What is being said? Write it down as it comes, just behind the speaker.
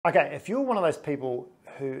Okay, if you're one of those people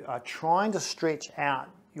who are trying to stretch out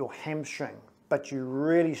your hamstring, but you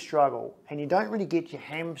really struggle and you don't really get your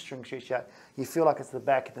hamstring stretched out, you feel like it's the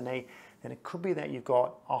back of the knee, then it could be that you've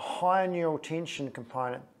got a higher neural tension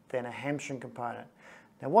component than a hamstring component.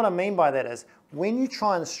 Now what I mean by that is, when you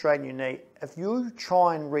try and straighten your knee, if you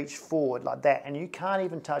try and reach forward like that and you can't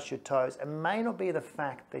even touch your toes, it may not be the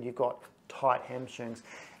fact that you've got tight hamstrings.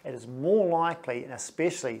 It is more likely, and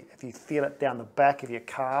especially if you feel it down the back of your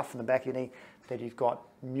calf and the back of your knee, that you've got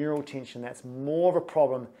neural tension. That's more of a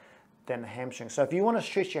problem than the hamstring. So if you want to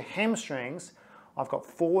stretch your hamstrings, I've got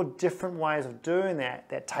 4 different ways of doing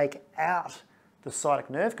that take out the sciatic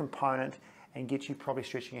nerve component and get you probably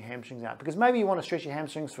stretching your hamstrings out. Because maybe you want to stretch your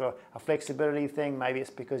hamstrings for a flexibility thing, maybe it's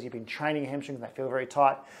because you've been training your hamstrings and they feel very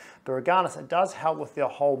tight. But regardless, it does help with the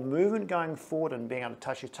whole movement going forward and being able to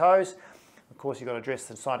touch your toes. Of course, you've got to address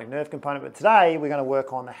the sciatic nerve component, but today we're going to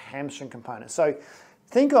work on the hamstring component. So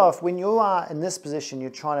think of when you are in this position, you're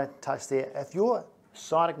trying to touch there. If your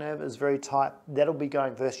sciatic nerve is very tight, that'll be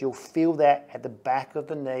going first. You'll feel that at the back of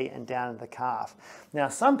the knee and down to the calf. Now,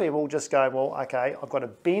 some people just go, well, okay, I've got to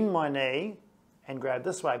bend my knee and grab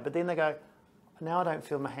this way, but then they go, now I don't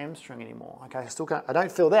feel my hamstring anymore. Okay, I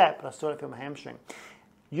don't feel that, but I still don't feel my hamstring.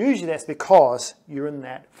 Usually that's because you're in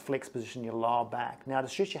that flex position, your lower back. Now to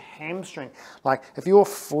stretch your hamstring, like if you're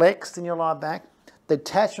flexed in your lower back, the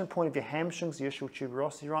attachment point of your hamstrings, the ischial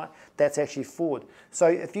tuberosity, right, that's actually forward. So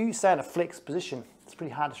if you stay in a flexed position, it's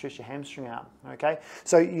pretty hard to stretch your hamstring out, okay?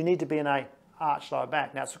 So you need to be in a arched lower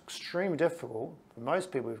back. Now it's extremely difficult for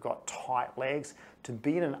most people who've got tight legs to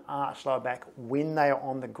be in an arched lower back when they are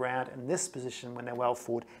on the ground in this position when they're well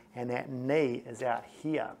forward and that knee is out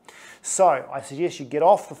here. So I suggest you get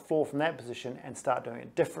off the floor from that position and start doing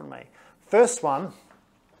it differently. First one,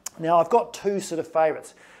 now I've got 2 sort of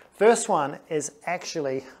favorites. First one is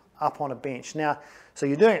actually up on a bench. Now, so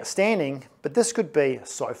you're doing it standing, but this could be a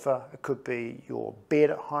sofa, it could be your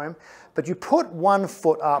bed at home, but you put one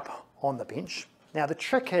foot up on the bench. Now the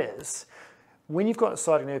trick is, when you've got a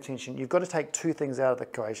sciatic nerve tension, you've got to take 2 things out of the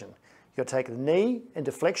equation. You've got to take the knee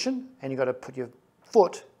into flexion, and you've got to put your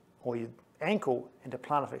foot or your ankle into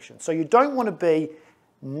plantar flexion. So you don't want to be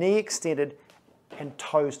knee extended and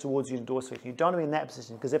toes towards you in dorsiflexion. You don't want to be in that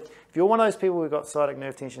position, because if you're one of those people who've got sciatic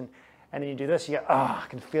nerve tension and then you do this, you go, I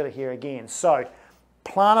can feel it here again. So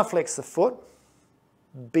plantar flex the foot,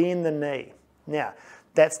 bend the knee. Now,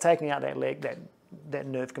 that's taking out that leg, that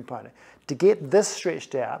nerve component. To get this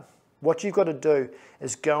stretched out, what you've got to do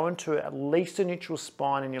is go into at least a neutral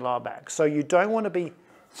spine in your lower back. So you don't want to be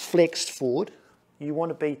flexed forward. You want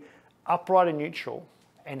to be upright and neutral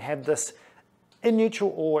and have this in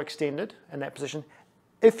neutral or extended in that position.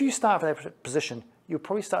 If you start from that position, you'll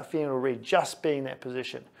probably start feeling it already just being in that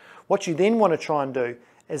position. What you then want to try and do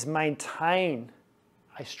is maintain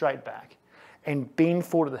a straight back and bend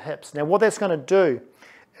forward to the hips. Now what that's going to do,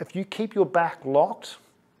 if you keep your back locked,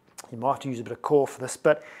 you might have to use a bit of core for this,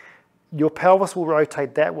 but your pelvis will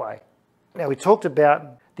rotate that way. Now we talked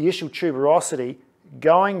about the ischial tuberosity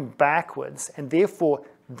going backwards, and therefore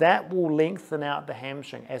that will lengthen out the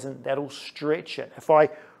hamstring, as in that'll stretch it. If I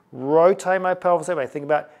rotate my pelvis that way, think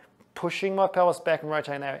about pushing my pelvis back and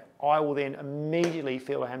rotating that way, I will then immediately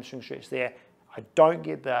feel a hamstring stretch there. I don't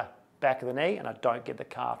get the back of the knee and I don't get the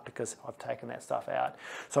calf because I've taken that stuff out.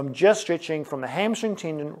 So I'm just stretching from the hamstring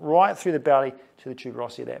tendon right through the belly to the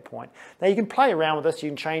tuberosity at that point. Now you can play around with this. You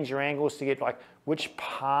can change your angles to get like which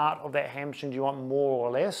part of that hamstring do you want more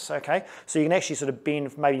or less, okay? So you can actually sort of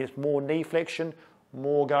bend, maybe it's more knee flexion,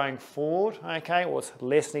 more going forward, okay, or it's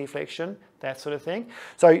less knee flexion, that sort of thing.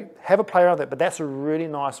 So have a play around with it, but that's a really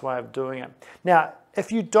nice way of doing it. Now, if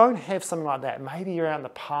you don't have something like that, maybe you're out in the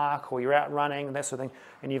park or you're out running and that sort of thing,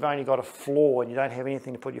 and you've only got a floor and you don't have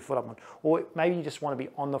anything to put your foot up on, or maybe you just want to be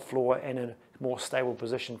on the floor and in a more stable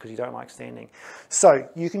position because you don't like standing. So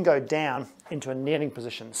you can go down into a kneeling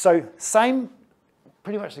position. So same,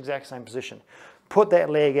 pretty much the exact same position. Put that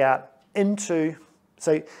leg out into,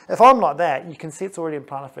 so if I'm like that, you can see it's already in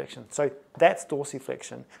plantar flexion. So that's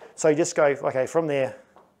dorsiflexion. So you just go, okay, from there,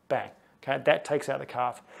 bang. Okay, that takes out the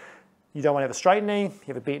calf. You don't want to have a straight knee, you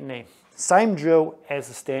have a bent knee. Same drill as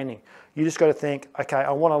the standing. You just got to think, okay,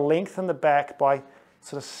 I want to lengthen the back by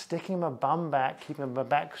sort of sticking my bum back, keeping my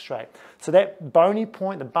back straight. So that bony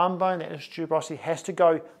point, the bum bone, that ischial tuberosity has to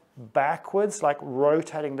go backwards, like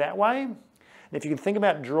rotating that way. And if you can think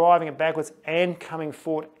about driving it backwards and coming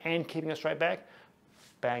forward and keeping it straight back,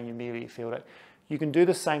 bang, you immediately feel it. You can do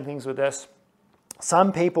the same things with this.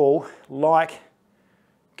 Some people like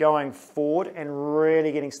going forward and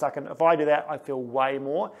really getting stuck in. If I do that, I feel way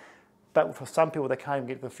more. but for some people they can't even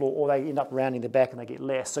get to the floor, or they end up rounding the back and they get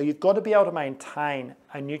less. So you've got to be able to maintain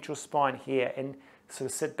a neutral spine here and sort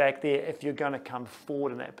of sit back there if you're going to come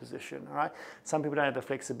forward in that position, all right? Some people don't have the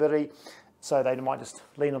flexibility, so they might just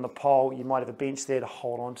lean on the pole. You might have a bench there to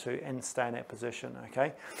hold on to and stay in that position,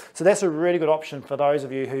 okay? So that's a really good option for those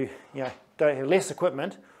of you who don't have less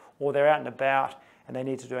equipment, or they're out and about and they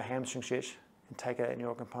need to do a hamstring stretch and take it in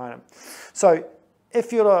your component. So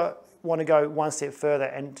if you want to go one step further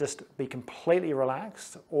and just be completely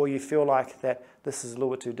relaxed, or you feel like that this is a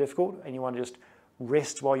little bit too difficult and you want to just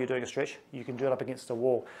rest while you're doing a stretch, you can do it up against the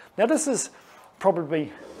wall. Now this is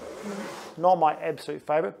probably not my absolute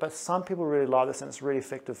favorite, but some people really like this and it's really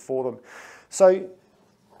effective for them. So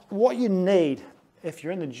what you need, if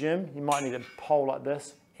you're in the gym, you might need a pole like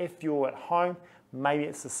this. If you're at home, maybe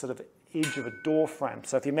it's the sort of edge of a door frame.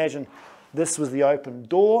 So if you imagine this was the open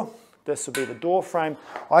door, this would be the door frame.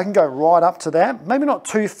 I can go right up to that, maybe not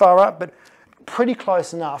too far up, but pretty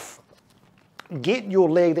close enough. Get your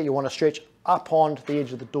leg that you want to stretch up onto the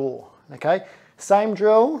edge of the door, okay? Same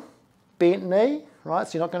drill, bent knee, right?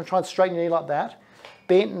 So you're not going to try and straighten your knee like that.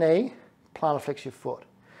 Bent knee, plantar flex your foot.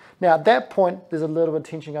 Now at that point, there's a little bit of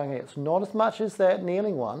tension going here. It's not as much as that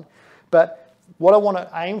kneeling one, but what I want to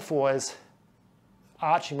aim for is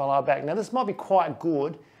arching my lower back. Now this might be quite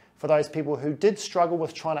good for those people who did struggle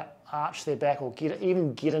with trying to arch their back or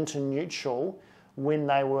even get into neutral when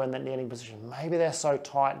they were in that kneeling position. Maybe they're so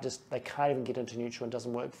tight, just they can't even get into neutral and it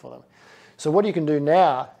doesn't work for them. So what you can do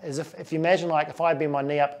now is if you imagine, like if I bend my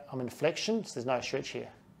knee up, I'm in flexion, so there's no stretch here.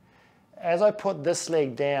 As I put this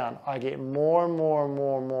leg down, I get more and more and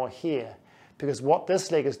more and more here, because what this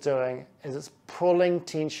leg is doing is it's pulling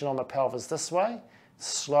tension on the pelvis this way,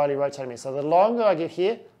 slowly rotating me. So the longer I get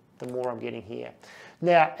here, the more I'm getting here.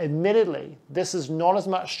 Now, admittedly, this is not as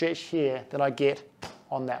much stretch here that I get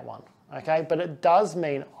on that one, okay? But it does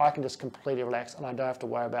mean I can just completely relax and I don't have to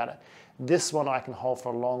worry about it. This one I can hold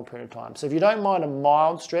for a long period of time. So if you don't mind a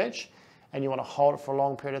mild stretch and you want to hold it for a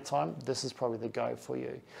long period of time, this is probably the go for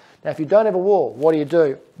you. Now, if you don't have a wall, what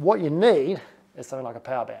do? What you need is something like a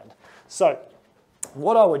power band. So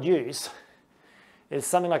what I would use is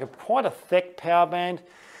something like quite a thick power band.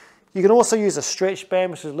 You can also use a stretch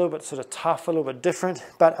band, which is a little bit sort of tough, a little bit different,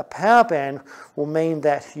 but a power band will mean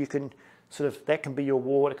that you can that can be your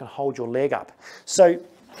wall, it can hold your leg up. So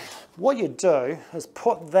what you do is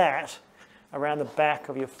put that around the back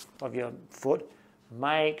of your foot.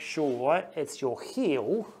 Make sure it's your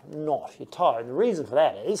heel, not your toe. And the reason for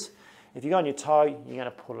that is, if you go on your toe, you're going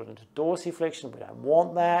to put it into dorsiflexion. We don't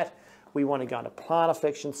want that. We want to go into plantar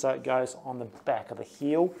flexion, so it goes on the back of the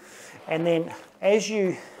heel. And then as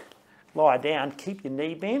you lie down, keep your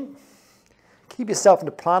knee bent. Keep yourself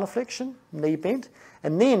into plantar flexion, knee bent.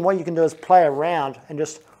 And then what you can do is play around and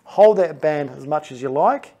just hold that band as much as you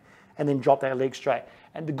like, and then drop that leg straight.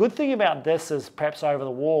 And the good thing about this is, perhaps over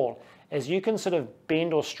the wall, is you can sort of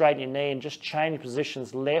bend or straighten your knee and just change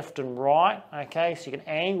positions left and right, okay? So you can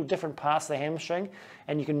angle different parts of the hamstring,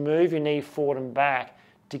 and you can move your knee forward and back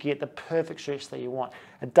to get the perfect stretch that you want.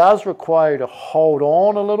 It does require you to hold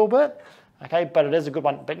on a little bit, okay, but it is a good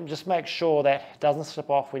one. But just make sure that it doesn't slip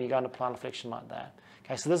off when you go into plantar flexion like that.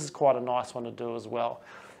 Okay, so this is quite a nice one to do as well.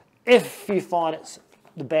 If you find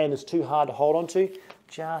the band is too hard to hold on to,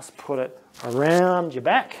 just put it around your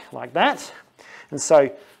back like that. And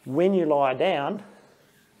so when you lie down,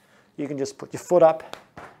 you can just put your foot up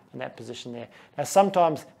in that position there. Now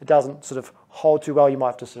sometimes it doesn't sort of hold too well. You might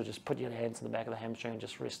have to sort of just put your hands in the back of the hamstring and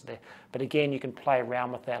just rest there. But again, you can play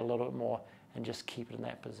around with that a little bit more and just keep it in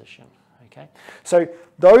that position. Okay, so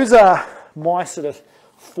those are my sort of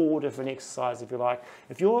 4 different exercises, if you like.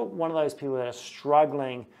 If you're one of those people that are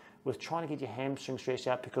struggling with trying to get your hamstring stretched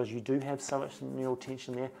out because you do have so much neural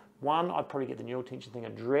tension there, 1, I'd probably get the neural tension thing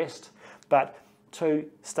addressed, but 2,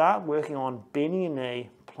 start working on bending your knee,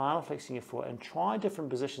 plantar flexing your foot, and try different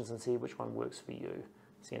positions and see which one works for you.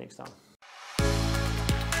 See you next time.